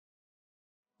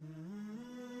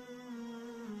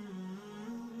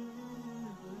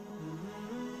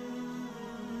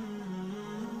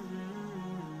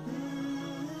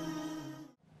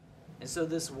so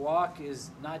this walk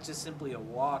is not just simply a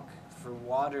walk for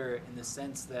water in the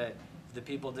sense that if the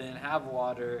people didn't have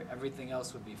water, everything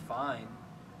else would be fine.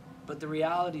 But the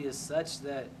reality is such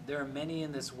that there are many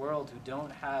in this world who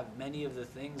don't have many of the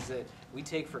things that we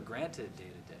take for granted day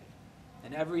to day.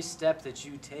 And every step that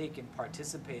you take in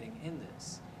participating in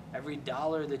this, every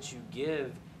dollar that you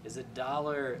give is a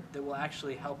dollar that will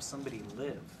actually help somebody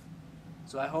live.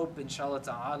 So I hope, inshallah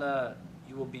ta'ala,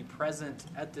 you will be present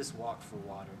at this walk for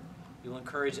water. You'll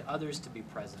encourage others to be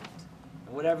present.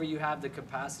 And whatever you have the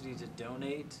capacity to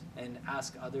donate and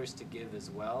ask others to give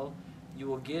as well, you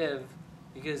will give,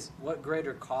 because what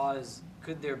greater cause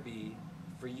could there be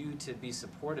for you to be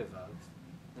supportive of?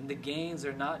 And the gains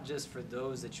are not just for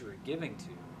those that you are giving to,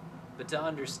 but to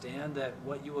understand that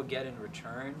what you will get in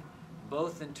return,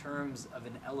 both in terms of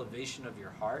an elevation of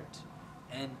your heart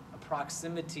and a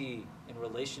proximity in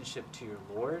relationship to your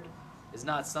Lord, is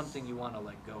not something you want to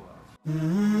let go of.